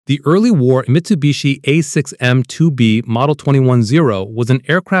The early war Mitsubishi A6M 2B Model 21 Zero was an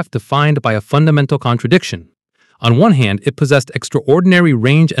aircraft defined by a fundamental contradiction. On one hand, it possessed extraordinary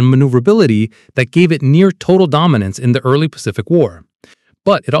range and maneuverability that gave it near total dominance in the early Pacific War.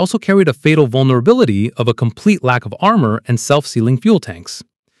 But it also carried a fatal vulnerability of a complete lack of armor and self-sealing fuel tanks.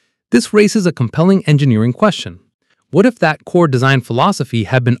 This raises a compelling engineering question. What if that core design philosophy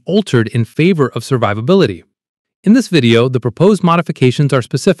had been altered in favor of survivability? In this video, the proposed modifications are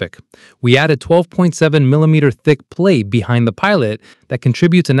specific. We added 12.7mm thick plate behind the pilot that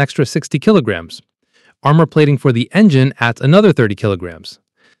contributes an extra 60 kilograms. Armor plating for the engine adds another 30 kilograms.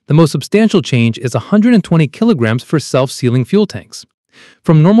 The most substantial change is 120 kilograms for self-sealing fuel tanks.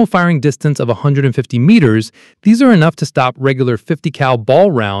 From normal firing distance of 150 meters, these are enough to stop regular 50 cal ball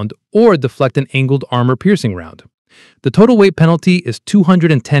round or deflect an angled armor-piercing round. The total weight penalty is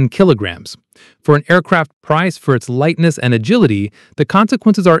 210 kilograms. For an aircraft prized for its lightness and agility, the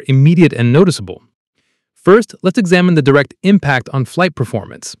consequences are immediate and noticeable. First, let's examine the direct impact on flight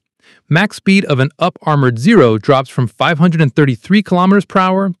performance. Max speed of an up-armored Zero drops from 533 km per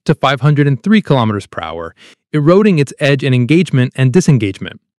hour to 503 km per hour, eroding its edge in engagement and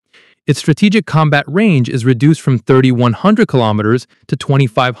disengagement. Its strategic combat range is reduced from 3,100 km to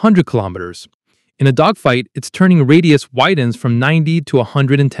 2,500 km. In a dogfight, its turning radius widens from 90 to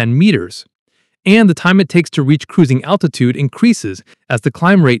 110 meters. And the time it takes to reach cruising altitude increases as the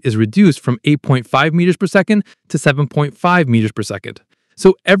climb rate is reduced from 8.5 meters per second to 7.5 meters per second.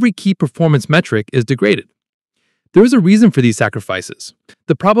 So every key performance metric is degraded. There is a reason for these sacrifices.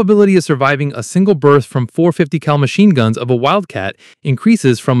 The probability of surviving a single burst from 450 cal machine guns of a Wildcat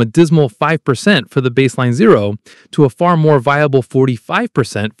increases from a dismal 5% for the baseline Zero to a far more viable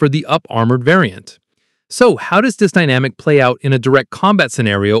 45% for the up-armored variant. So how does this dynamic play out in a direct combat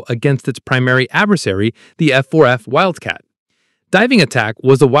scenario against its primary adversary, the F4F Wildcat? Diving attack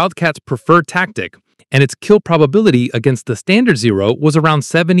was the Wildcat's preferred tactic, and its kill probability against the standard Zero was around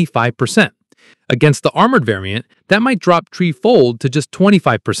 75%. Against the armored variant, that might drop threefold to just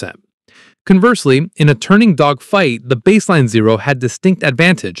 25%. Conversely, in a turning dogfight, the baseline Zero had distinct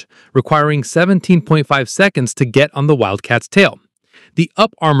advantage, requiring 17.5 seconds to get on the Wildcat's tail. The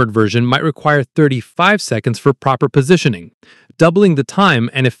up-armored version might require 35 seconds for proper positioning, doubling the time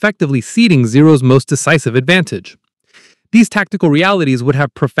and effectively ceding Zero's most decisive advantage. These tactical realities would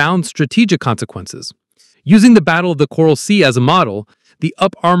have profound strategic consequences. Using the Battle of the Coral Sea as a model, the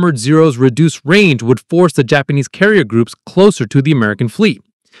up-armored Zero's reduced range would force the Japanese carrier groups closer to the American fleet.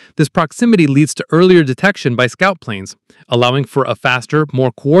 This proximity leads to earlier detection by scout planes, allowing for a faster,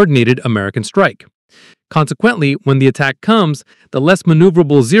 more coordinated American strike. Consequently, when the attack comes, the less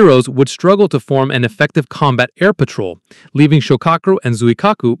maneuverable Zeros would struggle to form an effective combat air patrol, leaving Shokaku and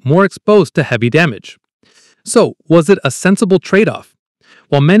Zuikaku more exposed to heavy damage. So, was it a sensible trade-off?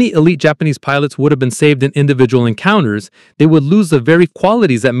 While many elite Japanese pilots would have been saved in individual encounters, they would lose the very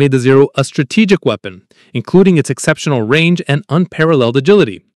qualities that made the Zero a strategic weapon, including its exceptional range and unparalleled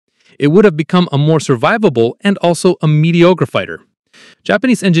agility. It would have become a more survivable and also a mediocre fighter.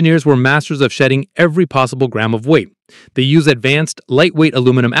 Japanese engineers were masters of shedding every possible gram of weight. They used advanced, lightweight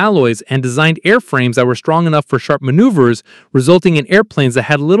aluminum alloys and designed airframes that were strong enough for sharp maneuvers, resulting in airplanes that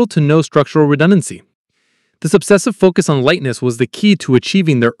had little to no structural redundancy. This obsessive focus on lightness was the key to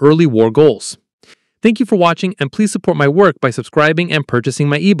achieving their early war goals. Thank you for watching, and please support my work by subscribing and purchasing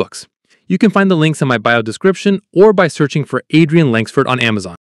my ebooks. You can find the links in my bio description or by searching for Adrian Langsford on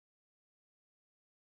Amazon.